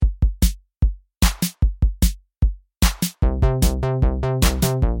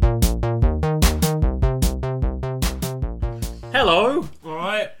Hello. All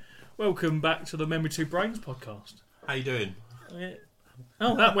right. Welcome back to the Memory 2 Brains podcast. How you doing?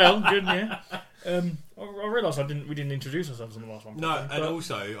 Oh, that well, good, yeah. I realised we didn't introduce ourselves on the last one. No, and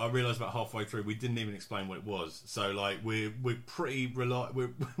also I realised about halfway through we didn't even explain what it was. So like we're pretty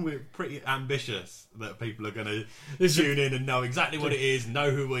we're pretty ambitious that people are going to tune in and know exactly what it is, know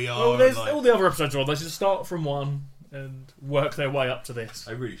who we are. Well, there's all the other episodes are on. They should start from one and work their way up to this.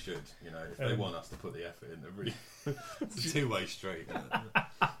 They really should. You know, if they want us to put the effort in, they're really it's a two-way street. Isn't it?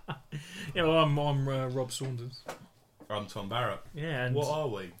 Yeah, well, I'm Rob Saunders. I'm Tom Barrett. Yeah. And what are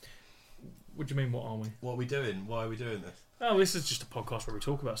we? What do you mean? What are we? What are we doing? Why are we doing this? Oh, this is just a podcast where we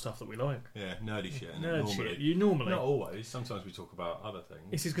talk about stuff that we like. Yeah, nerdy shit. Shit. You normally. Not always. Sometimes we talk about other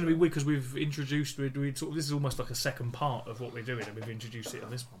things. This is going to be weird because we've introduced. This is almost like a second part of what we're doing, and we've introduced it on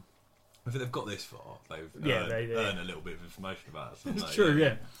this one. If they've got this far, they've they earned a little bit of information about us. It's true,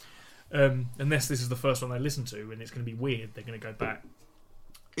 yeah. Unless this is the first one they listen to, and it's going to be weird, they're going to go back.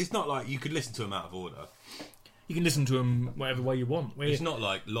 It's not like you could listen to them out of order. You can listen to them whatever way you want. It's not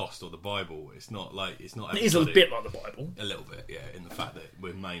like Lost or the Bible. It's not. It is a bit like the Bible. A little bit, yeah. In the fact that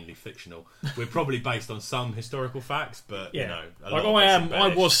we're mainly fictional, we're probably based on some historical facts, but yeah. You know,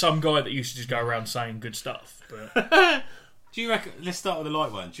 I was some guy that used to just go around saying good stuff. But do you reckon? Let's start with the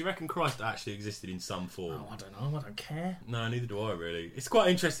light one. Do you reckon Christ actually existed in some form? Oh, I don't know. I don't care. No, neither do I. Really, it's quite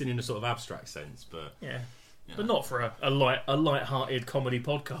interesting in a sort of abstract sense, but yeah. But not for a light-hearted comedy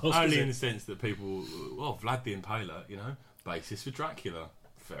podcast. Only in the sense that people, Vlad the Impaler, you know, basis for Dracula.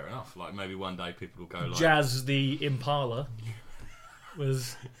 Fair enough. Like maybe one day people will go like Jazz the Impala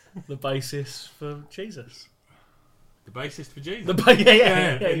was the basis for Jesus. The basis for Jesus. In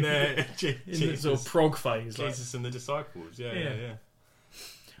the sort of prog phase, Jesus and the disciples. Yeah.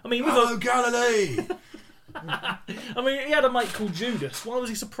 I mean, Galilee. I mean, he had a mate called Judas. Why was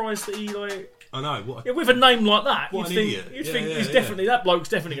he surprised that he I know. With a name like that, you'd think he's definitely that bloke's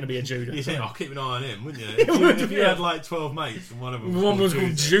definitely going to be a Judas. You think, I'll keep an eye on him, wouldn't you? If you had like 12 mates and one of them was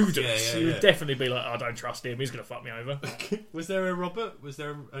called Judas, you would definitely be like, I don't trust him. He's going to fuck me over. Was there a Robert? Was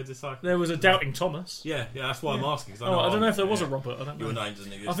there a disciple? There was a doubting Thomas. Yeah. That's why I'm asking. I don't know if there was a Robert. I don't know. Your name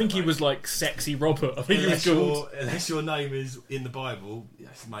doesn't exist. I think he was like sexy Robert. I think he was called. Unless your name is in the Bible,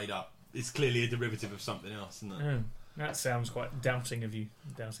 it's made up. It's clearly a derivative of something else, isn't it? That sounds quite doubting of you,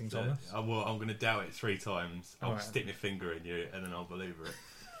 doubting Thomas. I'm going to doubt it 3 times. I'll stick my finger in you, and then I'll believe it.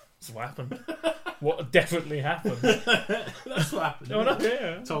 That's what happened. What definitely happened. That's what happened. Oh, no,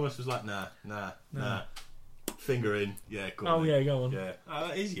 yeah. Thomas was like, nah. Finger in. Yeah, go on. Oh, yeah, go on. Yeah.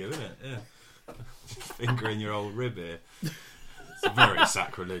 That is you, isn't it? Yeah. Finger in your old rib here. It's very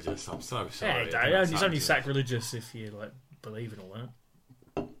sacrilegious. I'm so sorry. Yeah, it's only sacrilegious if you like believe in all that.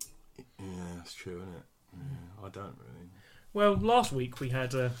 Yeah, that's true, isn't it? Yeah, I don't really. Well, last week we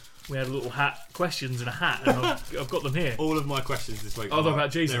had a little questions in a hat, and I've got them here. All of my questions this week are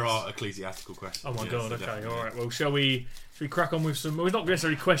about Jesus. There are ecclesiastical questions. Oh my god! Okay, all right. Well, shall we crack on with some? Well, not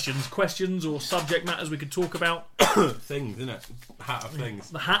necessarily questions or subject matters we could talk about. Things, isn't it? Hat of things.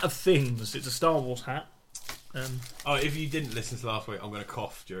 The hat of things. It's a Star Wars hat. If you didn't listen to last week, I'm going to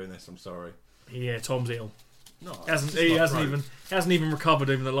cough during this. I'm sorry. Yeah, Tom's ill. No, he hasn't even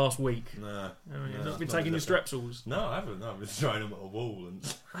recovered in the last week. No, you've not been taking your Strepsils. No, I haven't. No, I've been throwing them at a wall and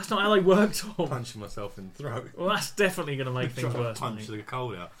that's not how they work, Tom. Punching myself in the throat. Well, that's definitely going to make things worse. Punch the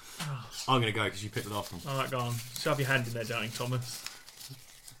cold out. I'm going to go because you picked it off. All right, go on. Shove your hand in there, doubting Thomas.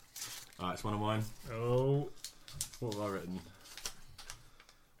 All right, it's one of mine. Oh, what have I written?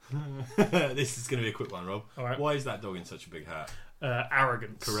 This is going to be a quick one, Rob. All right. Why is that dog in such a big hat?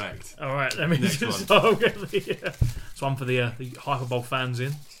 Arrogance. Correct. All right, let me just. It's one for the Hyperbole fans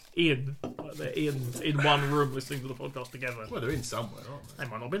in. Ian, they're in one room listening to the podcast together. Well, they're in somewhere, aren't they? They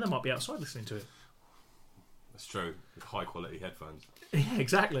might not be. They might be outside listening to it. That's true. With high quality headphones. Yeah,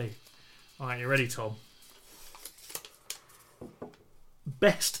 exactly. All right, you ready, Tom?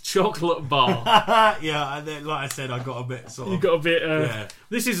 Best chocolate bar. Yeah, like I said, I got a bit sort of. You got a bit. Yeah.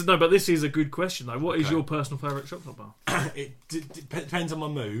 This is a good question though. What is your personal favourite chocolate bar? It depends on my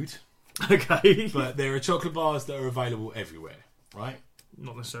mood. Okay. But there are chocolate bars that are available everywhere, right?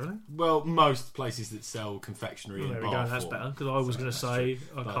 Not necessarily. Well, most places that sell confectionery. There we go. That's better because I was going to say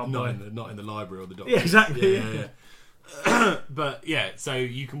I can't not in the library or the doctor. Yeah, exactly. Yeah. But yeah, so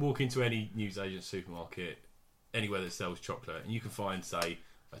you can walk into any newsagent supermarket, anywhere that sells chocolate, and you can find, say,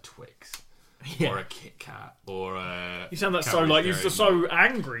 a Twix or a Kit Kat or a. You sound so like you're so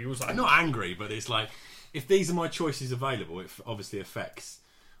angry. It was like I'm not angry, but it's like if these are my choices available, it obviously affects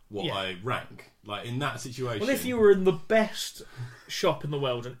what I rank. Like in that situation. Well, if you were in the best shop in the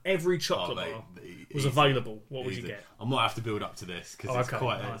world and every chocolate bar was available, what would you Easy. get? I might have to build up to this because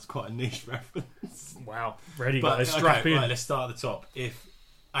it's quite a niche reference. Wow, ready, But guys, strap in. right, let's start at the top. If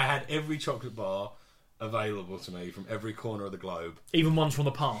I had every chocolate bar available to me from every corner of the globe, Even ones from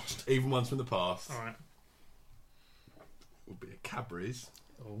the past. even ones from the past, All right. would be a Cadbury's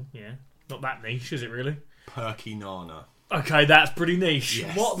Oh, yeah. Not that niche, is it really? Perky Nana. Okay, that's pretty niche.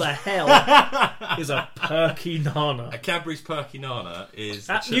 Yes. What the hell is a Perky Nana? A Cadbury's Perky Nana is...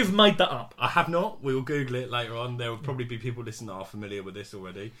 You've made that up. I have not. We will Google it later on. There will probably be people listening that are familiar with this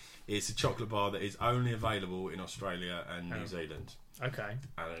already. It's a chocolate bar that is only available in Australia and New Zealand. Okay.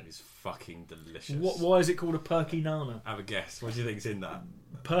 And it is fucking delicious. Why is it called a Perky Nana? Have a guess. What do you think's in that?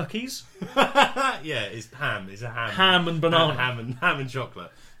 Perkies? Yeah, it's ham. It's a ham. Ham and banana. Ham and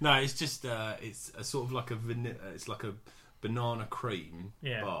chocolate. No, it's just it's a sort of like it's like a banana cream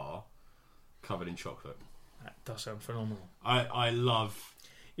bar covered in chocolate. That does sound phenomenal. I love.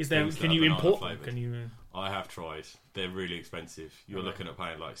 Is there? things that Can are you banana import them? flavoured. Can you? I have tried. They're really expensive. You're looking at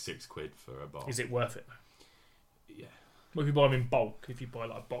paying like £6 for a bar. Is it worth it? Yeah. Well, if you buy them in bulk, if you buy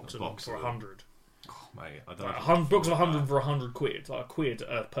like a box of them box for of 100, Oh, mate, I don't like know. box of 100 for £100, like a quid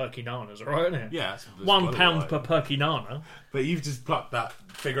Perky Nanas, alright, isn't it? Yeah, that's £1 well per Perky Nana. But you've just plucked that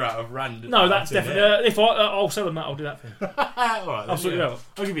figure out of random. No, that's definitely. If I'll sell them that, I'll do that for you. All right, I'll sort you out.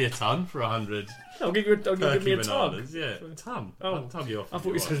 I'll give you a ton for 100. I'll give me a tug. Bananas. Yeah, a ton. Oh. I'll tug you off. I if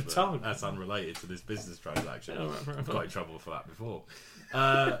thought you said a but tug. That's unrelated to this business transaction. Oh, right. I've got in trouble for that before.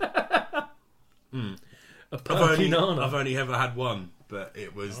 A Perky Nana. I've only ever had one, but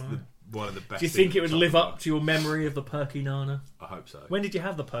it was one of the best. Do you think things it would of live chocolate up to your memory of the Perky Nana? bar. I hope so. When did you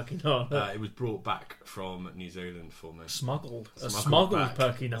have the Perky Nana? It was brought back from New Zealand for me. Smuggled. A Smuggled smuggled back.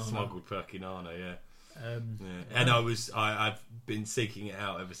 Perky Nana. Smuggled Perky Nana, yeah. Yeah. And I've been seeking it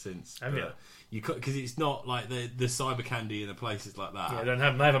out ever since. Have you? Because it's not like the cyber candy in the places like that. Yeah, they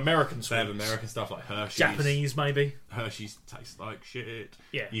have American They sweets. have American stuff like Hershey's. Japanese, maybe. Hershey's tastes like shit.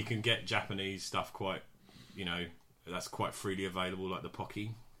 Yeah. You can get Japanese stuff quite, that's quite freely available, like the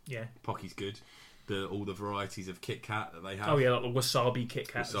Pocky. Yeah. Pocky's good. All the varieties of Kit Kat that they have. Oh yeah, like the wasabi Kit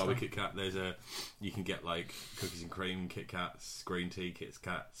Kat. Wasabi Kit Kat. You can get like cookies and cream Kit Kats, green tea Kit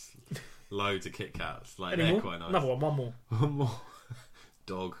Kats, loads of Kit Kats. Like Any they're more? quite nice. Another one more. One more.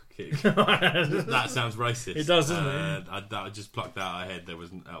 Dog Kit Kat. That sounds racist. It does, doesn't it? I just plucked that out of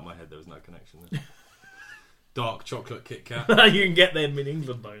my head. There was no connection there. Dark chocolate Kit Kat. You can get them in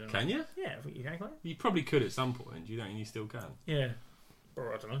England though. Can you? Yeah, I think you can. Can't You probably could at some point. Do you think you still can? you? Yeah.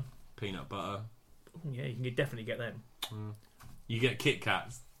 Or I don't know. Peanut butter. Yeah, you can definitely get them. You get Kit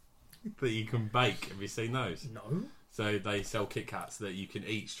Kats that you can bake. Have you seen those? No. So they sell Kit Kats that you can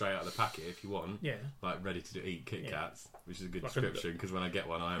eat straight out of the packet if you want. Yeah. Like ready to eat Kit Kats, which is a good Like description because when I get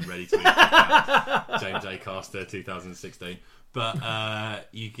one, I am ready to eat Kit Kats. James A. Caster, 2016. But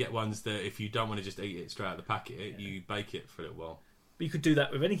you get ones that if you don't want to just eat it straight out of the packet, you bake it for a little while. But you could do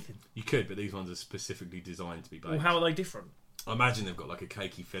that with anything. You could, but these ones are specifically designed to be baked. Well, how are they different? I imagine they've got like a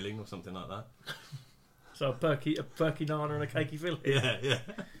cakey filling or something like that. So a perky nana and a cakey filling. Yeah.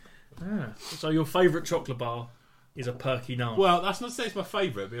 So your favourite chocolate bar is a perky nana. Well, that's not to say it's my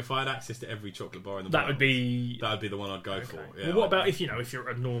favourite, but if I had access to every chocolate bar in the world, that would be the one I'd go for. Yeah, well, what about if you're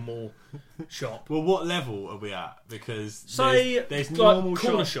at a normal shop? Well, what level are we at? Because Say there's like normal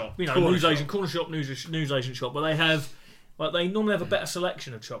corner shop, corner shop, newsagent shop, but they have. Like they normally have a better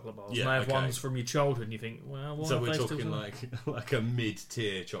selection of chocolate bars. Yeah, and they have okay. ones from your childhood, and you think, well, why So have we're they talking still like a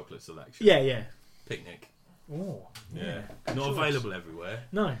mid-tier chocolate selection. yeah. Picnic. Oh, Yeah. Good Not choice. available everywhere,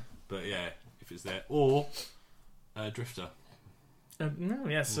 No, but yeah, if it's there. Or Drifter. no,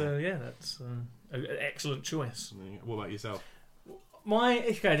 yes, that's an excellent choice. What about yourself?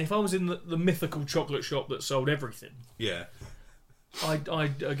 If I was in the mythical chocolate shop that sold everything, Yeah. I'd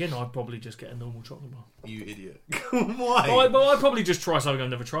probably just get a normal chocolate bar. You idiot. Why? But I'd probably just try something I've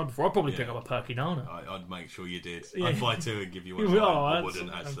never tried before. I'd probably pick up a perky nana. I'd make sure you did. Yeah. I'd buy 2 and give you one of Oh, those. I that's-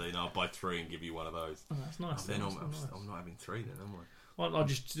 wouldn't actually. No, I'd buy 3 and give you one of those. Oh, that's nice. Then That's I'm nice. not having 3 then, am I? Well, I'll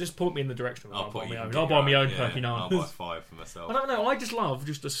just point me in the direction of it. I'll buy my own. you I'll buy my own yeah, perky I'll nana. buy 5 for myself. I don't know. I just love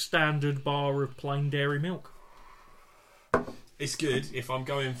just a standard bar of plain dairy milk. It's good if I'm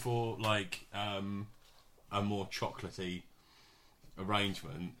going for like a more chocolatey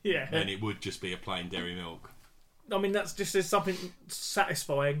arrangement. Yeah. Then it would just be a plain dairy milk. I mean, that's just there's something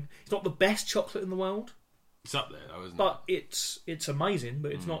satisfying. It's not the best chocolate in the world, It's up there though, isn't but it's amazing.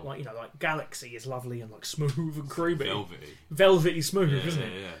 But it's not like like Galaxy is lovely and like smooth and creamy, it? Velvety. velvety smooth, Yeah, isn't yeah,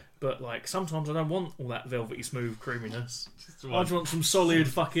 it? yeah. But like sometimes I don't want all that velvety smooth creaminess. Just I just want some solid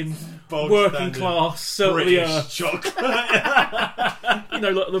fucking bog working standard class, certainly British chocolate.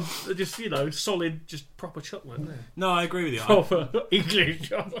 like solid, just proper chocolate. Yeah. No, I agree with you. Proper English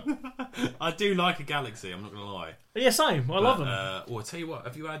chocolate. I do like a Galaxy. I'm not gonna lie. Yeah, same. I love them. Or I tell you what,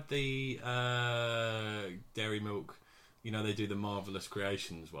 have you had the dairy milk? You know they do the Marvelous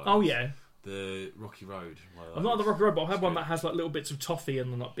Creations one. Oh yeah. The Rocky Road. I've not had the Rocky Road, but I've had one that has like little bits of toffee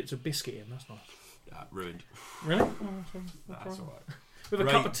and like bits of biscuit in. That's nice. Ruined. Really? That's all right. With a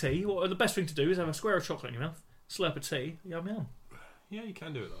cup of tea, the best thing to do is have a square of chocolate in your mouth, slurp of tea, yum yum. Yeah, you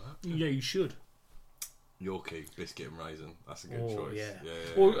can do it like that. Yeah, you should. Yorkie, biscuit and raisin. That's a good choice. Yeah.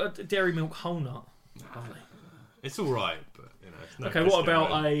 Or dairy milk whole nut. Lovely. It's all right, but it's no okay. What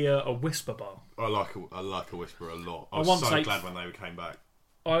about a Whisper bar? I like a Whisper a lot. I was so glad when they came back.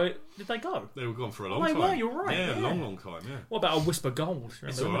 Did they go? They were gone for a long time. They were, you're right. Yeah, long time, yeah. What about a Whisper Gold?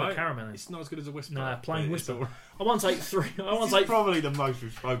 It's alright. Caramel. It's not as good as a Whisper. Nah, plain Whisper. Right. I once ate three. It's probably the most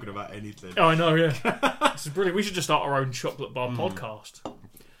we've spoken about anything. Oh, I know, yeah. This is brilliant. We should just start our own chocolate bar podcast.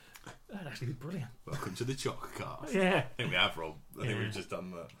 That'd actually be brilliant. Welcome to the Chocolate Cast. Yeah. I think we have, Rob. I think we've just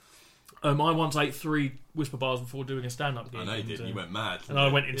done that. I once ate 3 Whisper bars before doing a stand-up gig. I know you did. You went mad. And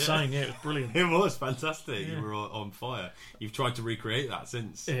I went insane. Yeah, it was brilliant. It was fantastic. Yeah. You were on fire. You've tried to recreate that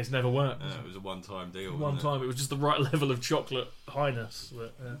since. Yeah, it's never worked. It was a one-time deal. One time, it was just the right level of chocolate highness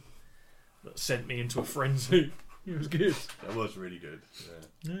that sent me into a frenzy. It was good. That was really good.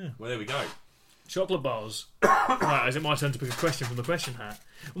 Yeah. Well, there we go. Chocolate bars. Right, is it my turn to pick a question from the question hat?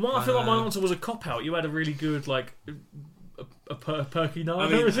 Well, I feel like my answer was a cop-out. You had a really good, like, a perky no. I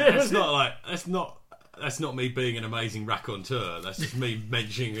mean, that's not me being an amazing raconteur. That's just me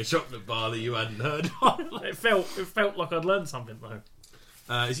mentioning a chocolate bar that you hadn't heard of. It felt like I'd learned something though.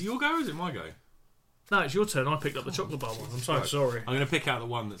 Is it your go or is it my go? No, it's your turn. I picked up the chocolate bar one. I'm so sorry. I'm going to pick out the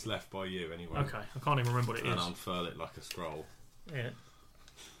one that's left by you anyway. Okay, I can't even remember what it is. And unfurl it like a scroll. Yeah.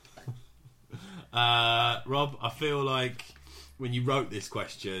 Rob, I feel like when you wrote this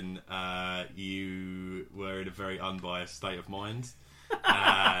question, you were in a very unbiased state of mind.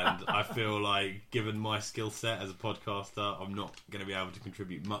 And I feel like, given my skill set as a podcaster, I'm not going to be able to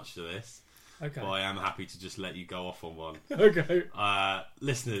contribute much to this. Okay. But I am happy to just let you go off on one. Okay.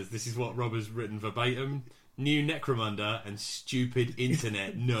 Listeners, this is what Rob has written verbatim. New Necromunda and stupid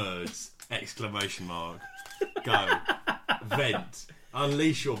internet nerds! ! Go. Vent.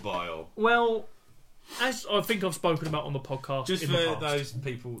 Unleash your bile. Well, as I think I've spoken about on the podcast, just in for the past, those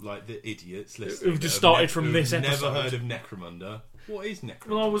people like the idiots listening who've just started from this episode, never heard of Necromunda. What is Necromunda?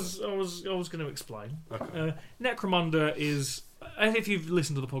 Well, I was going to explain. Okay. Necromunda is, and if you've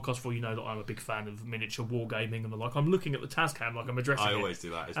listened to the podcast before, you know that I'm a big fan of miniature wargaming and the like. I'm looking at the Tascam like I'm addressing it. I always do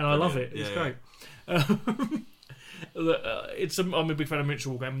that. It's and brilliant. I love it. It's great. I'm a big fan of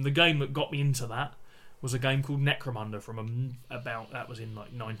miniature wargaming. The game that got me into that was a game called Necromunda from that was in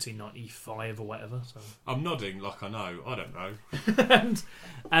like 1995 or whatever. So I'm nodding like I know. I don't know.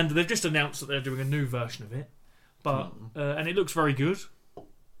 and they've just announced that they're doing a new version of it, but and it looks very good.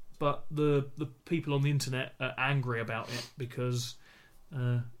 But the people on the internet are angry about it because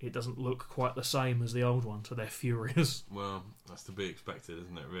it doesn't look quite the same as the old one, so they're furious. Well, that's to be expected,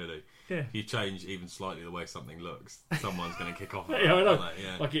 isn't it? Really. Yeah. If you change even slightly the way something looks, someone's going to kick off. Yeah, I know.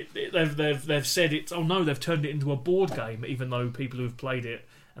 Yeah. Like they've said it's. Oh no, they've turned it into a board game, even though people who have played it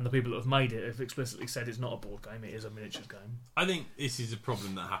and the people that have made it have explicitly said it's not a board game; it is a miniatures game. I think this is a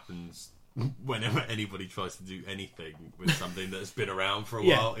problem that happens whenever anybody tries to do anything with something that's been around for a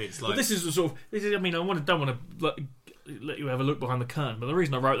while. It's like, but this is the sort of. I mean, don't want to let you have a look behind the curtain, but the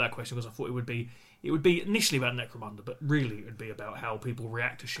reason I wrote that question was I thought it would be initially about Necromunda, but really it would be about how people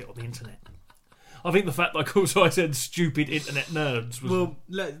react to shit on the internet. I think the fact that also I said stupid internet nerds was... Well,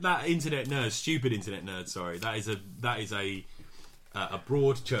 that internet nerds, stupid internet nerds, sorry, that is a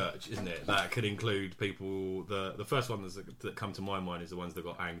broad church, isn't it? That could include people... The first one that come to my mind is the ones that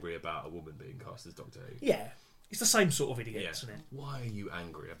got angry about a woman being cast as Doctor Who. Yeah. It's the same sort of idiots, isn't it? Why are you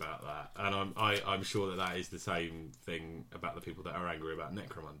angry about that? And I'm sure that is the same thing about the people that are angry about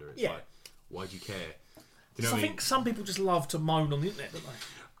Necromunda. It's like, why do you care? Do you know I think some people just love to moan on the internet, don't they?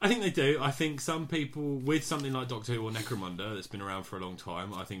 I think they do. I think some people, with something like Doctor Who or Necromunda that's been around for a long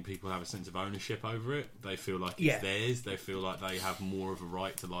time, I think people have a sense of ownership over it. They feel like it's theirs. They feel like they have more of a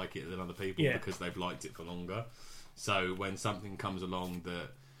right to like it than other people because they've liked it for longer. So when something comes along that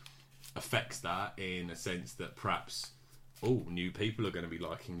affects that in a sense that perhaps new people are going to be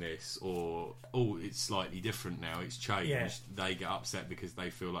liking this, or it's slightly different now, it's changed, they get upset because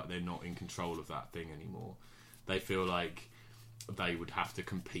they feel like they're not in control of that thing anymore. They feel like they would have to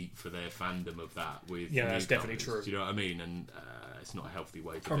compete for their fandom of that with that's definitely newcomers. true. Do you know what I mean? And it's not a healthy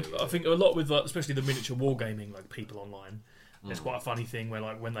way to do I it. think a lot with especially the miniature wargaming people online. There's quite a funny thing where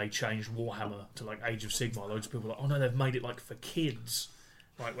when they changed Warhammer to Age of Sigmar, loads of people are like, oh no, they've made it for kids.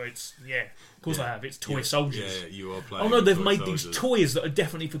 Where it's of course they have. It's toy soldiers. Yeah, you are playing. Oh no, they've made soldiers. these toys that are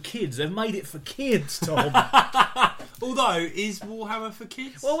definitely for kids. They've made it for kids, Tom. Although, is Warhammer for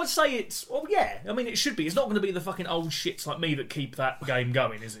kids? Well, I would say it's. Well, yeah. I mean, it should be. It's not going to be the fucking old shits like me that keep that game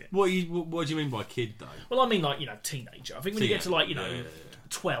going, is it? What do you mean by kid though? Well, I mean teenager. I think when you get to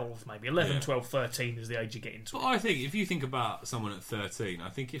 12, maybe 11, 12, 13 is the age you get into. But I think if you think about someone at 13, I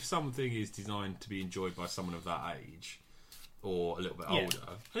think if something is designed to be enjoyed by someone of that age or a little bit older,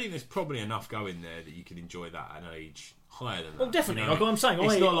 I think there's probably enough going there that you can enjoy that at an age higher than that. Well, definitely. You know? Like what I'm saying,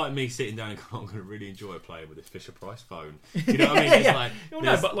 it's not like me sitting down and going, I'm going to really enjoy playing with this Fisher Price phone. You know what I mean? It's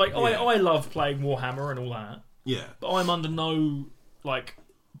I love playing Warhammer and all that. Yeah. But I'm under no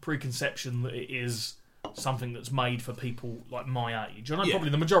preconception that it is something that's made for people my age. I know probably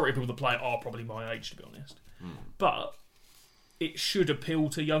the majority of people that play it are probably my age, to be honest. But it should appeal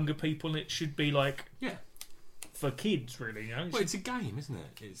to younger people, and it should be for kids, really. Well, it's a game, isn't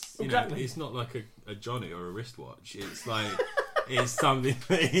it? It's exactly. It's not like a Johnny or a wristwatch. It's it's something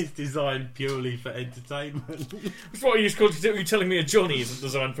that is designed purely for entertainment. What are you telling me a Johnny isn't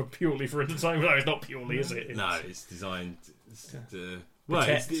designed purely for entertainment? No, it's not purely, is it? No, it's designed to... I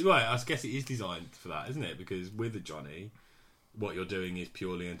guess it is designed for that, isn't it? Because with a Johnny, what you're doing is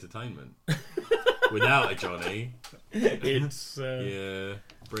purely entertainment. Without a Johnny, it's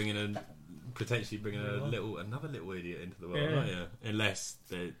potentially bringing another little idiot into the world, aren't you? Unless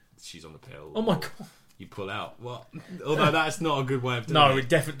she's on the pill. Oh my god! You pull out what? Although that's not a good way of doing it.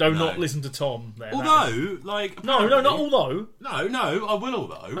 Definitely do not listen to Tom. There, although, not although. No, I will.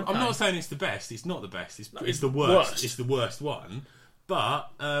 Although okay. I'm not saying it's the best. It's not the best. It's the worst. It's the worst one. But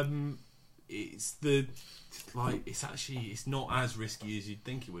it's it's not as risky as you'd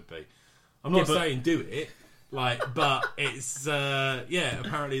think it would be. I'm not saying do it, but it's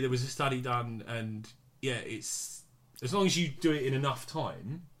apparently there was a study done, and it's as long as you do it in enough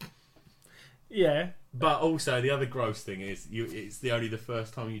time. Yeah. But also the other gross thing is it's only the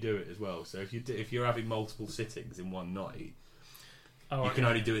first time you do it as well. So if you're having multiple sittings in one night, you can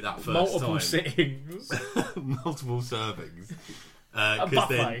only do it that first multiple time. sittings, multiple servings. Because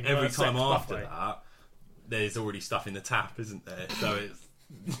then every time after that, there's already stuff in the tap, isn't there? So it's.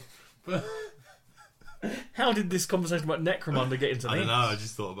 How did this conversation about Necromunda get into this? I don't know. I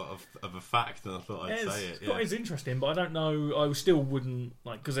just thought of a fact, and I thought I'd say it. It's interesting, but I don't know. I still wouldn't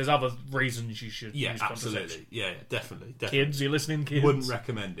because there's other reasons you should. Yeah, use absolutely. Yeah, definitely. Kids, you're listening, kids. Wouldn't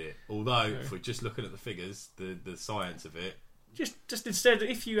recommend it. Although, if we're just looking at the figures, the science of it. Just instead,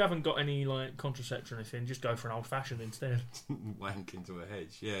 if you haven't got any contraception or anything, just go for an old fashioned instead. Wank into a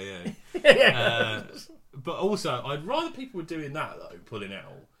hedge, yeah. But also, I'd rather people were doing that though, pulling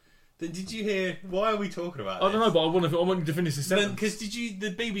out. Then did you hear? Why are we talking about this? I don't know, but I want to finish this sentence. Because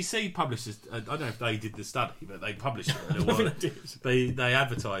the BBC published this, I don't know if they did the study, but they published it a little while. They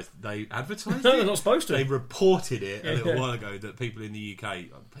advertised. They advertised. No, they're not supposed to. They reported it a little while ago that people in the UK,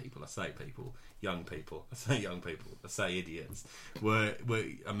 young people. I say young people. I say idiots.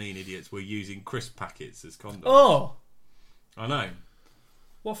 Idiots were using crisp packets as condoms. Oh, I know.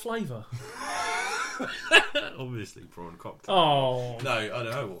 What flavour? Obviously, prawn cocktail. Oh no, I don't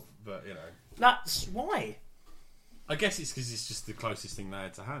know, but that's why. I guess it's because it's just the closest thing they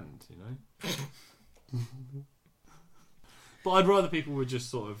had to hand, But I'd rather people were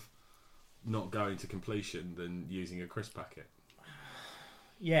just sort of not going to completion than using a crisp packet.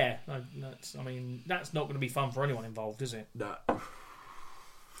 Yeah, that's not going to be fun for anyone involved, is it? No.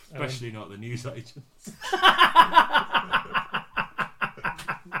 Especially not the news agents.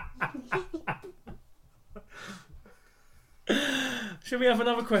 Should we have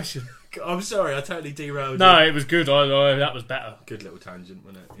another question? I'm sorry, I totally derailed you. No, it was good. That was better. Good little tangent,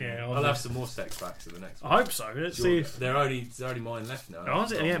 wasn't it? Yeah. I'll have some more sex facts in the next one. I hope so. Let's see if... There's only mine left now. Oh,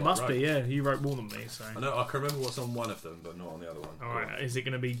 is it? Yeah, it must be. Yeah, you wrote more than me, so... I know. I can remember what's on one of them, but not on the other one. Alright, is it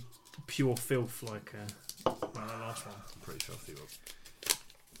going to be pure filth like the last one? I'm pretty sure it was.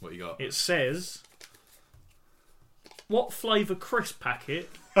 What you got? It says... What flavour crisp packet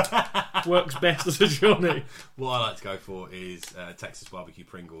works best as a Johnny? What I like to go for is Texas barbecue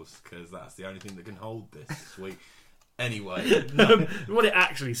Pringles, because that's the only thing that can hold this sweet. Anyway, what it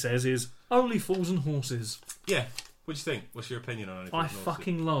actually says is Only Fools and Horses. Yeah. What do you think? What's your opinion on Only Fools and Horses? I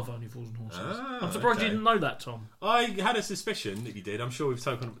fucking love Only Fools and Horses. I'm surprised you didn't know that, Tom. I had a suspicion that you did. I'm sure we've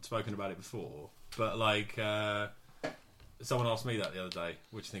spoken about it before, but someone asked me that the other day.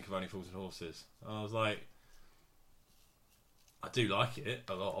 What do you think of Only Fools and Horses? And I was like, I do like it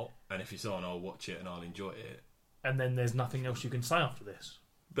a lot, and if it's on, I'll watch it and I'll enjoy it. And then there's nothing else you can say after this.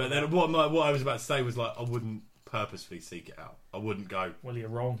 But then what I was about to say was like I wouldn't purposefully seek it out. I wouldn't go, well, you're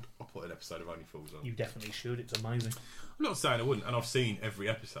wrong. I'll put an episode of Only Fools on. You definitely should. It's amazing. I'm not saying I wouldn't, and I've seen every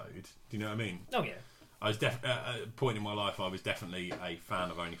episode. Do you know what I mean? Oh yeah. I was at a point in my life I was definitely a fan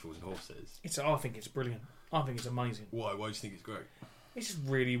of Only Fools and Horses. I think it's brilliant. I think it's amazing. Why? Why do you think it's great? It's just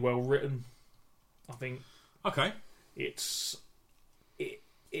really well written. I think. Okay. It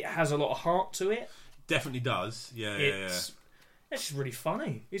has a lot of heart to it. Definitely does. Yeah. It's just really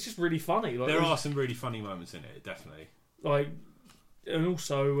funny. It's just really funny. Like, there are some really funny moments in it. Definitely. Like, and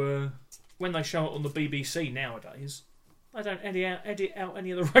also when they show it on the BBC nowadays, they don't edit out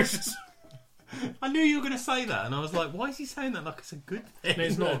any of the racism. I knew you were going to say that, and I was like, why is he saying that like it's a good thing?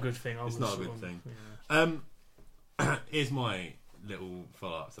 It's not a good thing. It's not a good thing. Yeah. Here's my little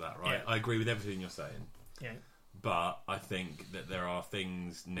follow-up to that, right? Yeah. I agree with everything you're saying. Yeah. But I think that there are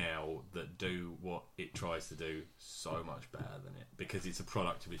things now that do what it tries to do so much better than it, because it's a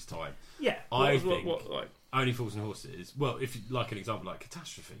product of its time. Yeah. I think Only Fools and Horses, well, if you like an example like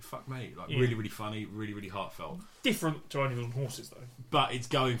Catastrophe, fuck me, like really, really funny, really, really heartfelt. Different to Only Fools and Horses, though. But it's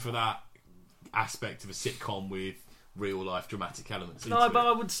going for that aspect of a sitcom with real life dramatic elements. No, but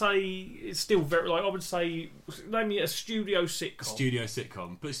I would say it's still very, like, I would say, name me a studio sitcom. Studio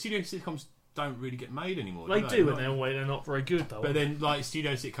sitcom. But studio sitcoms don't really get made anymore. They do, and they're not very good, though. But then, like,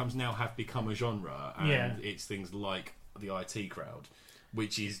 studio sitcoms now have become a genre, and it's things like the IT Crowd,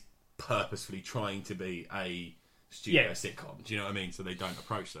 which is purposefully trying to be a studio sitcom. Do you know what I mean? So they don't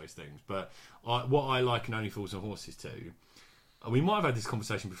approach those things. But what I like in Only Fools and Horses too, we might have had this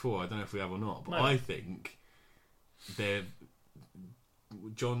conversation before, I don't know if we have or not, but I think they're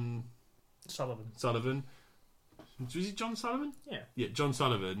John Sullivan. Was it John Sullivan? Yeah, John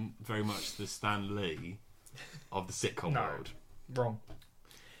Sullivan, very much the Stan Lee of the sitcom world. Wrong.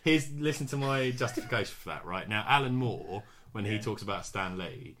 Listen to my justification for that, right? Now, Alan Moore, when he talks about Stan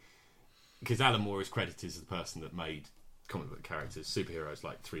Lee, because Alan Moore is credited as the person that made comic book characters, superheroes,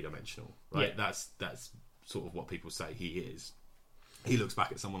 like three-dimensional, right? Yeah. That's sort of what people say he is. He looks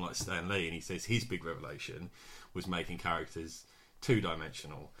back at someone like Stan Lee and he says his big revelation was making characters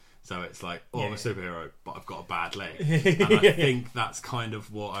two-dimensional. So it's like, I'm a superhero, but I've got a bad leg. And I think that's kind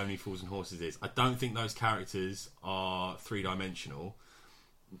of what Only Fools and Horses is. I don't think those characters are three-dimensional.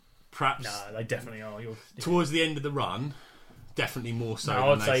 Perhaps... No, they definitely are. Towards the end of the run, definitely more so than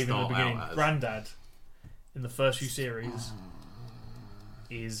I'd say they even in the start beginning. out as. Grandad, in the first few series,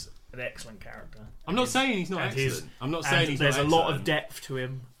 is an excellent character. I'm not saying he's not excellent. I'm not saying he's not excellent. There's a lot of depth to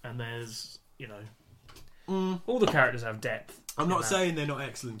him, and there's, all the characters have depth. I'm not saying they're not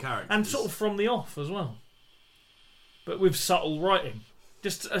excellent characters. And sort of from the off as well. But with subtle writing.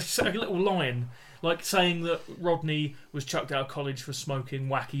 Just a little line, like saying that Rodney was chucked out of college for smoking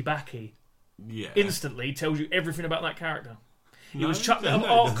wacky backy. Yeah. Instantly tells you everything about that character. He was chucked out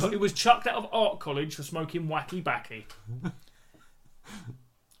of art college for smoking wacky backy.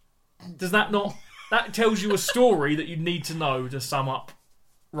 Does that not... That tells you a story that you need to know to sum up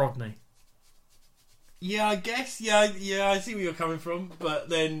Rodney. Yeah, I guess. Yeah, I see where you're coming from. But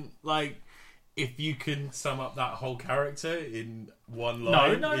then, like, if you can sum up that whole character in one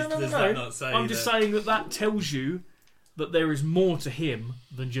line, does that not say I'm just saying that tells you that there is more to him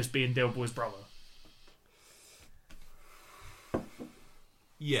than just being Del Boy's brother.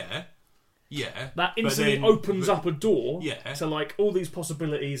 Yeah. That instantly opens up a door Yeah. to, like, all these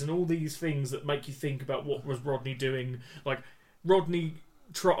possibilities and all these things that make you think about what was Rodney doing. Like, Rodney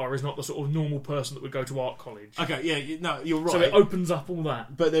Trotter is not the sort of normal person that would go to art college. Okay, yeah, no, you're right. So it opens up all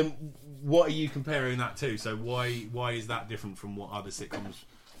that. But then, what are you comparing that to? So why is that different from what other sitcoms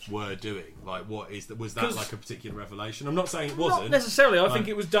were doing? Like, was that like a particular revelation? I'm not saying it wasn't. Not necessarily. I think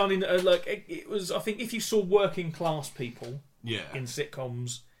it was done in it was. I think if you saw working class people in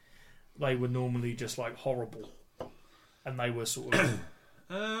sitcoms, they were normally just like horrible, and they were sort of.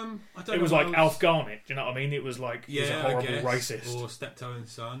 I don't it was like Alf Garnett, do you know what I mean? It was like he was a horrible racist. Or Steptoe and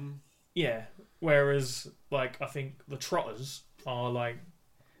Son. Yeah. Whereas, like, I think the Trotters are like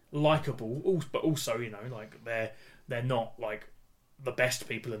likeable, but also, like they're not like the best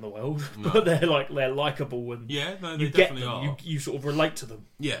people in the world, but they're likeable and they you definitely get them. are. You sort of relate to them.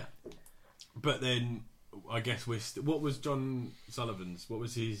 Yeah. But then I guess what was John Sullivan's? What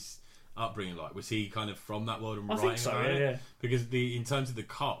was his upbringing like? Was he kind of from that world and writing think so, about it? Yeah. Because in terms of the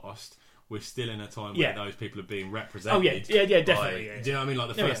cast, we're still in a time where those people are being represented. Oh yeah, definitely. Do you know what I mean? Like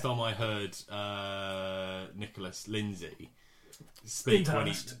the first time I heard Nicholas Lindsay, speak when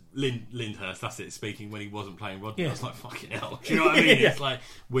he Lyndhurst. Lyndhurst, that's it, speaking when he wasn't playing Rodney. Yeah. I was like, fucking hell. Do you know what I mean? Yeah. It's like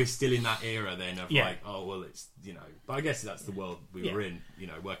we're still in that era then of Yeah. like, oh well, it's but I guess that's the world we Yeah. were in.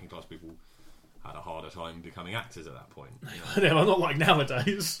 Working class people had a harder time becoming actors at that point. Yeah, well, not like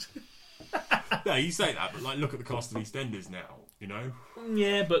nowadays. No, you say that, but like look at the cast of EastEnders now.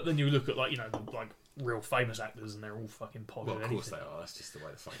 Yeah, but then you look at like real famous actors and they're all fucking posh. Well, at of course anything. they are. That's just the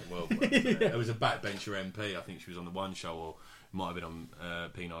way the fucking world works. Isn't it? There was a backbencher MP. I think she was on the One Show, or it might have been on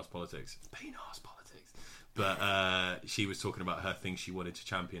Pinar's Politics. Pinar's Politics. But she was talking about her thing she wanted to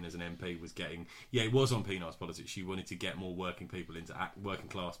champion as an MP was getting. Yeah, it was on Pinar's Politics. She wanted to get more working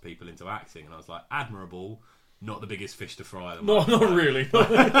class people into acting, and I was like, admirable. Not the biggest fish to fry. Not really.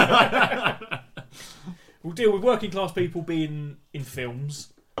 We'll deal with working class people being in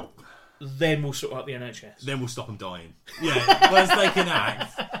films. Then we'll sort out the NHS. Then we'll stop them dying. Yeah, once they can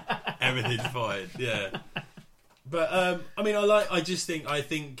act, everything's fine. Yeah, but I mean, I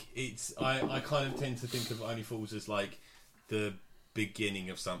think it's. I kind of tend to think of Only Fools as like the beginning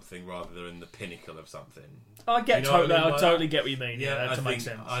of something rather than the pinnacle of something. I get totally. I totally get what you mean. Yeah, I that makes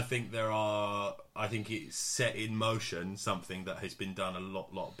sense. I think there are. I think it's set in motion something that has been done a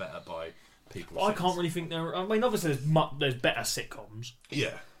lot better by people. I can't really think there. I mean, obviously there's better sitcoms.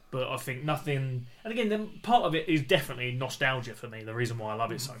 Yeah. But I think nothing. And again, then part of it is definitely nostalgia for me. The reason why I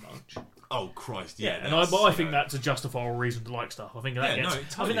love it so much. Oh Christ! Yeah, Yeah, and I think that's a justifiable reason to like stuff. I think that gets. totally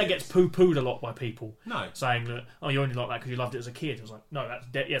I think that gets poo-pooed a lot by people. No, saying that you only like that because you loved it as a kid. I was like, no,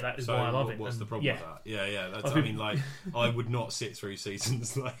 that is why I love it. What's and the problem with that? Yeah. I mean, like, I would not sit through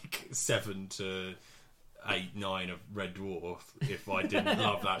seasons like 7 to 8, 9 of Red Dwarf if I didn't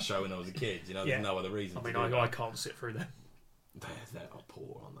love that show when I was a kid. There's no other reason. I mean, I can't sit through them. They're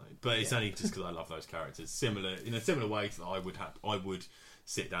poor, aren't they? But it's only just because I love those characters. In a similar way that I would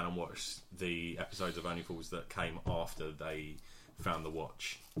sit down and watch the episodes of Only Fools that came after they found the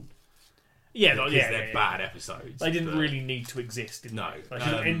Watch. Yeah, because they're bad episodes. They didn't really need to exist. Did no, they should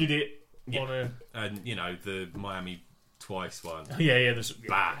have ended it on a. And the Miami Twice one. Yeah,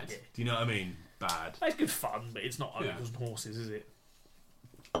 bad. Yeah. Do you know what I mean? Bad. It's good fun, but it's not Ogres and Horses, is it?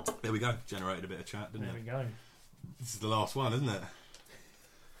 There we go. Generated a bit of chat, didn't it? There we go. This is the last one, isn't it?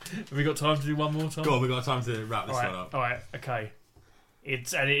 Have we got time to do one more time? Go on, we've got time to wrap this one up. Alright, okay.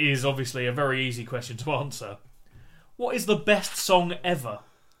 It is obviously a very easy question to answer. What is the best song ever,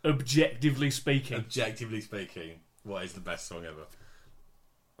 objectively speaking? Objectively speaking, what is the best song ever?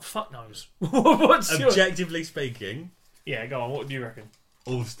 Fuck knows. What's objectively speaking? Yeah, go on, what do you reckon?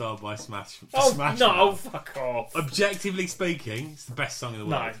 All Star by Smash. Smash no, fuck off. Objectively speaking, it's the best song in the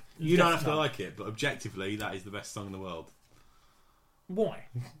world. No, you don't have to like it, but objectively, that is the best song in the world. Why?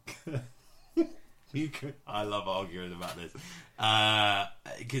 I love arguing about this.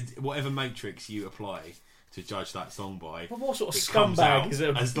 Because whatever matrix you apply to judge that song by, well, what sort of scumbag is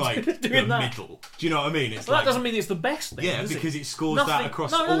it as like doing the that? middle? Do you know what I mean? It's that doesn't mean it's the best thing. Yeah, because it scores that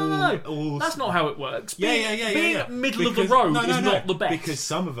across No. all. That's not how it works. Being middle of the road is not the best. Because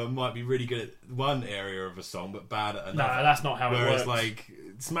some of them might be really good at one area of a song, but bad at another. No, that's not how it works. Whereas, like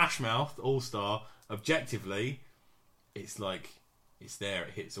Smash Mouth, All Star, objectively, it's like it's there.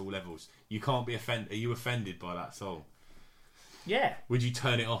 It hits all levels. You can't be offended. Are you offended by that song? Yeah. Would you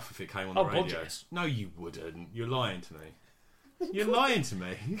turn it off if it came on the radio? God, yes. No, you wouldn't. You're lying to me. You're lying to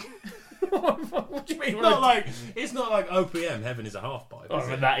me. What do you mean? It's not like OPM. Heaven is a half pipe.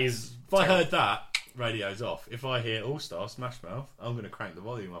 Oh, that is. If I heard that, radio's off. If I hear All Star, Smash Mouth, I'm going to crank the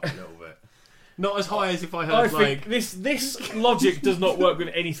volume up a little bit. Not as high as if I heard I think this logic does not work with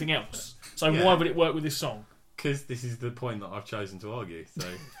anything else. So why would it work with this song? Because this is the point that I've chosen to argue. So,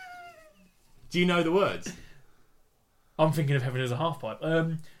 do you know the words? I'm thinking of Heaven as a half pipe.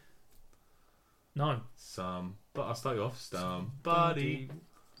 No. But I'll start you off. Somebody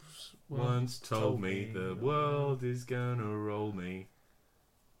once told me the world is gonna roll me.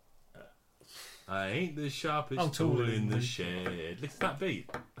 I ain't the sharpest tool in the shed. Listen to that beat.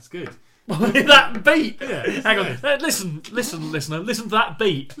 That's good. That beat? Yeah. Hang on. Listen, listener. Listen to that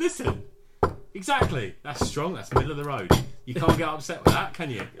beat. Listen. Exactly. That's strong. That's middle of the road. You can't get upset with that, can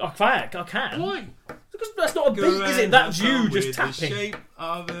you? I can. Why? Because that's not a beat, is it? That's you just with tapping. The shape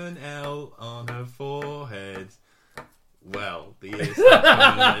of an L on her forehead. Well, the ears start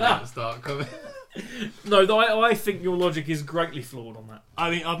coming and they don't start coming. No, I think your logic is greatly flawed on that. I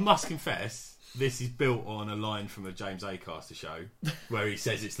mean, I must confess, this is built on a line from a James Acaster show where he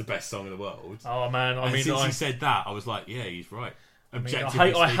says it's the best song in the world. Oh man, Since he said that, I was like, yeah, he's right.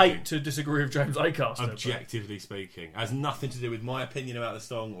 Objectively I hate speaking. to disagree with James Acaster. Objectively speaking, has nothing to do with my opinion about the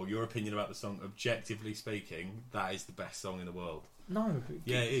song or your opinion about the song. Objectively speaking, that is the best song in the world. No.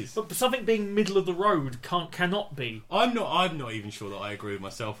 Yeah, it is. But something being middle of the road cannot be. I'm not even sure that I agree with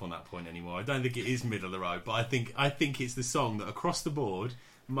myself on that point anymore. I don't think it is middle of the road, but I think it's the song that across the board,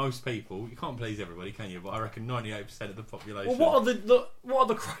 most people, you can't please everybody, can you? But I reckon 98% of the population. Well, what are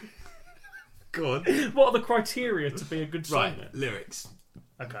the Go on. what are the criteria to be a good song? Right, then? lyrics.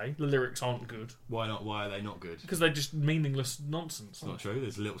 Okay, the lyrics aren't good Why not? Why are they not good? because they're just meaningless nonsense. It's not true.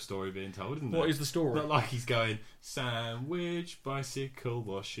 There's a little story being told, isn't there? What is the story? Not like he's going sandwich, bicycle,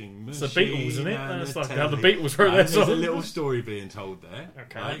 washing machine. It's the Beatles, isn't it? and That's a like how the telly. Beatles wrote No, their there's a songs. little story being told there.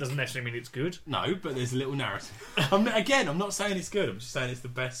 Okay, like- that doesn't necessarily mean it's good. No, but there's a little narrative. I'm not saying it's good. I'm just saying it's the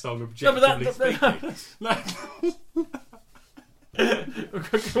best song No, objectively but speaking. No.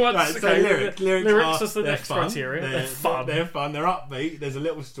 Right, so okay, lyrics is the they're next fun. criteria. They're fun. They're fun. They're upbeat. There's a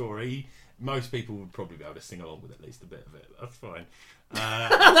little story. Most people would probably be able to sing along with at least a bit of it. That's fine.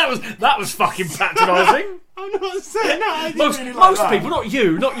 that was fucking patronising. I'm not saying that. I didn't Most mean it like that. people, not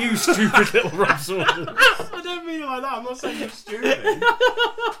you, stupid little Rob Saunders. I don't mean it like that. I'm not saying you're stupid.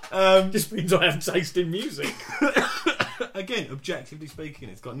 Just means I have taste in music. Again, objectively speaking,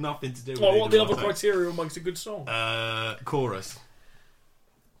 it's got nothing to do with Well, what are the either other one. criteria makes a good song? Chorus.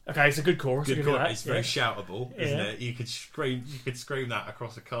 Okay, it's a good chorus. Good I can do chorus. that, It's very yeah. shoutable, isn't Yeah. it? You could scream that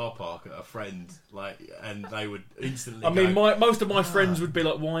across a car park at a friend, and they would instantly. I mean, go, most of my friends would be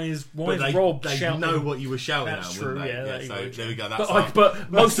like, "Why is Rob they shouting?" know what you were shouting That's at, true. wouldn't they? Yeah, that so is there we go.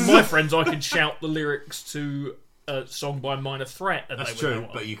 But most of my friends, I could shout the lyrics to a song by Minor Threat, and that's they would true. know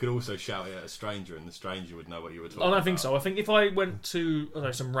what But you could also shout it at a stranger, and the stranger would know what you were talking I about. don't think so. I think if I went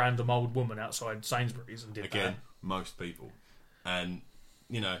to some random old woman outside Sainsbury's and did Again, that, most people, and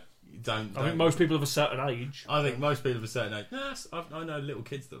you know, don't. I think most people of a certain age. I think most people of a certain age. No, I know little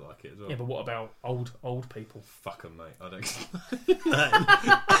kids that like it as well. Yeah, but what about old people? Fuck 'em, mate. I don't.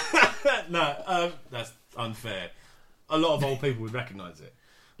 No, that's unfair. A lot of old people would recognise it.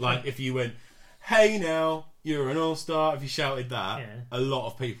 Like if you went, "Hey now, you're an all-star," if you shouted that, Yeah. a lot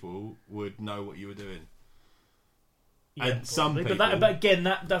of people would know what you were doing. Yeah, And some probably. people. But again,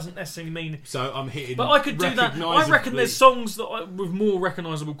 that doesn't necessarily mean. So I'm hitting. But I could do that. I reckon there's songs that with more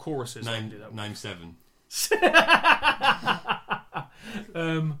recognisable choruses. I can do that. Name 7.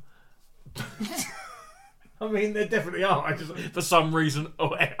 I mean, there definitely are. I just, for some reason,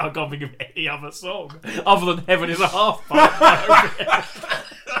 I can't think of any other song other than "Heaven Is a Half Pipe."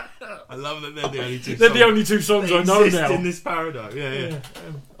 I love that they're the only two. They're songs the only two songs I know exist now. in this paradigm. Yeah.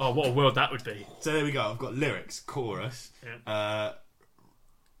 Oh, what a world that would be! So there we go. I've got lyrics, chorus,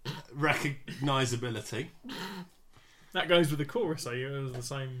 recognisability. That goes with the chorus. So it was the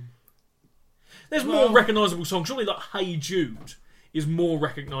same. There's more recognisable songs. Surely, like "Hey Jude" is more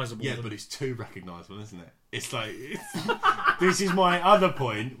recognisable. Yeah, than... but it's too recognisable, isn't it? It's like this is my other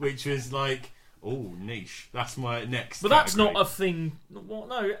point, which was like, oh, niche. That's my next. But that's category. not a thing. What?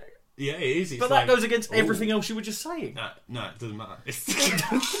 No. Yeah, it is. It's But like, that goes against ooh. everything else you were just saying. No, it doesn't matter.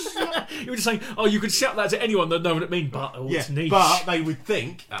 You were just saying, oh, you could shout that to anyone, they'd know what it means, but it's niche. but they would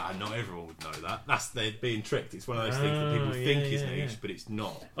think, not everyone would know that. They're being tricked. It's one of those things that people think is niche, but it's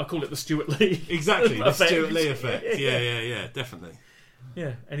not. I call it the Stuart Lee. Exactly, the effect. Stuart Lee effect. Yeah, definitely.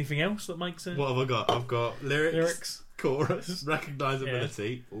 Yeah. Anything else that makes it? What have I got? I've got lyrics. Lyrics. Chorus,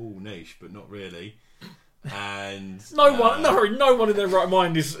 recognisability, all niche, but not really. And No one in their right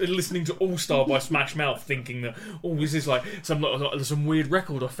mind is listening to All Star by Smash Mouth thinking that, this is like some weird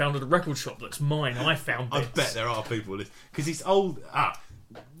record I found at a record shop that's mine. I found I this. bet there are people because it's old.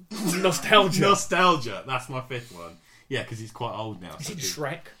 Nostalgia. Nostalgia. That's my fifth one. Yeah, because it's quite old now. Is so it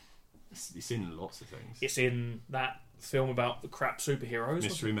Shrek? It's in lots of things. It's in that film about the crap superheroes.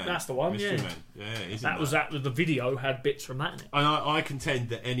 Mystery Men. That's the one. Mystery yeah. Men. Yeah, it is. That was that. The video had bits from that in it. And I contend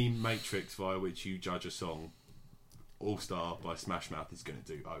that any matrix via which you judge a song, All Star by Smash Mouth is going to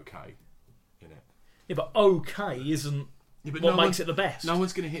do okay in it. Yeah, but okay isn't what makes it the best. No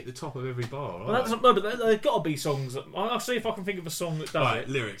one's going to hit the top of every bar. Well, that doesn't. No, but there's got to be songs that I'll see if I can think of a song that does right, it.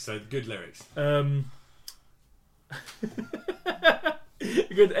 lyrics. So good lyrics.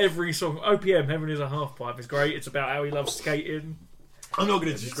 Good every song. OPM, Heaven Is a Half Pipe is great. It's about how he loves skating. I'm not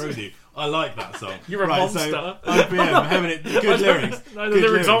going to disagree with you. I like that song. You're a monster. So OPM, having it good lyrics. No, the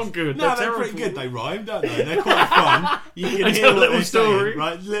lyrics aren't good. No, they're pretty good. They rhyme, don't they? They're quite fun. You can hear what they're saying,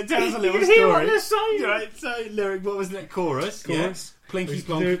 right? Tell us a little story. Hear what they're saying. Right, so lyric. What was that? Chorus. Chorus. Yeah. Plinky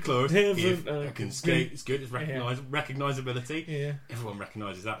plonky chorus. Heaven, I can skate. It's good. It's recognisability. Yeah. Everyone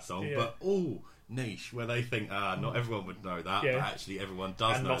recognises that song, Yeah. but niche where they think not everyone would know that, Yeah. but actually everyone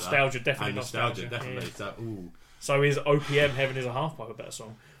does And know nostalgia, that. definitely And nostalgia, nostalgia, definitely. yeah. So So is OPM Heaven is a Halfpipe a better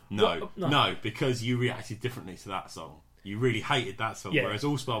song? No, because you reacted differently to that song. You really hated that song, whereas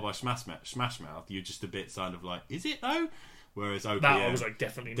All Spell by Smash Mouth, you're just a bit kind of like, is it though? Whereas OPM, that I was like,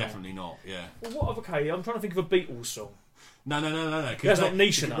 definitely not. Yeah. Well, okay, I'm trying to think of a Beatles song. No. That's not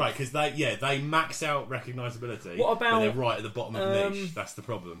niche enough, right? Because they max out recognisability. What about? But they're right at the bottom of the niche. That's the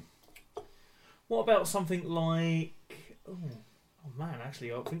problem. What about something like? Oh man,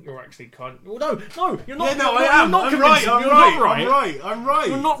 actually, I think you're actually kind of... Well, no, you're not. Yeah, no, I am. I'm right. I'm right.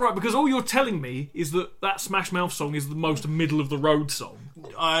 You're not right, because all you're telling me is that Smash Mouth song is the most middle-of-the-road song.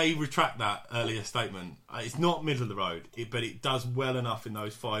 I retract that earlier statement. It's not middle of the road, but it does well enough in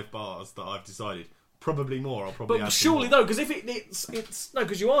those 5 bars that I've decided. Probably more. I'll probably. But surely, though, because if it's no,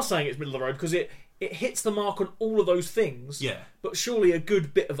 because you are saying it's middle of the road, because it hits the mark on all of those things. Yeah. But surely a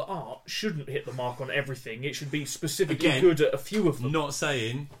good bit of art shouldn't hit the mark on everything. It should be specifically good at a few of them. I'm not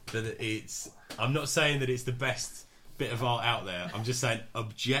saying that it's the best bit of art out there. I'm just saying,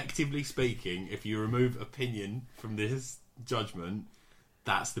 objectively speaking, if you remove opinion from this judgment,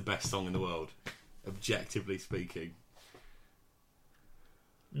 that's the best song in the world. Objectively speaking.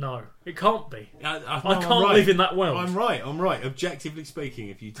 No, it can't be. I can't live in that world. I'm right. Objectively speaking,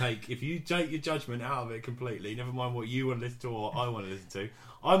 if you take your judgment out of it completely, never mind what you want to listen to or I want to listen to,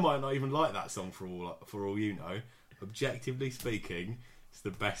 I might not even like that song for all you know. Objectively speaking, it's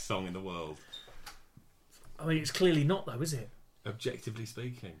the best song in the world. I mean, it's clearly not, though, is it? Objectively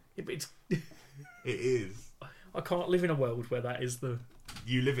speaking, yeah, but it's. It is. I can't live in a world where that is the.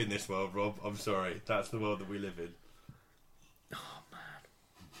 You live in this world, Rob. I'm sorry. That's the world that we live in.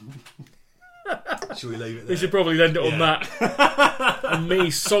 Should we leave it there? We should probably end it on that. And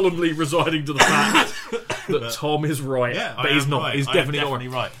me solemnly resigning to the fact that Tom is right. Yeah, but he's not. Right. He's definitely not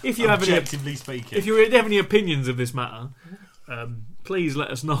right. If you have objectively speaking. If you have any opinions of this matter, please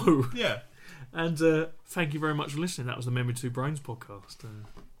let us know. Yeah. And thank you very much for listening. That was the Memory 2 Brains podcast.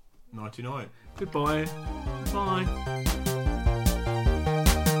 99. Goodbye. Bye.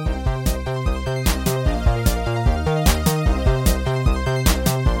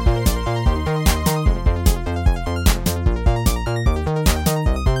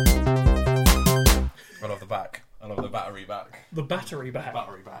 The battery back.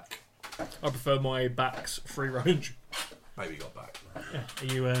 Battery back. I prefer my back's free range. Maybe got back. Yeah. Are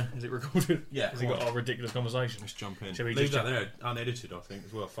you? Is it recorded? Yeah. Has it got our ridiculous conversation? Let's jump in. Shall we leave just that there unedited? I think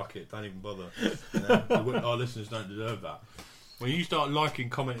as well. Fuck it. Don't even bother. Our listeners don't deserve that. When you start liking,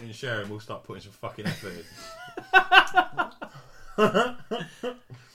 commenting, and sharing, we'll start putting some fucking effort in.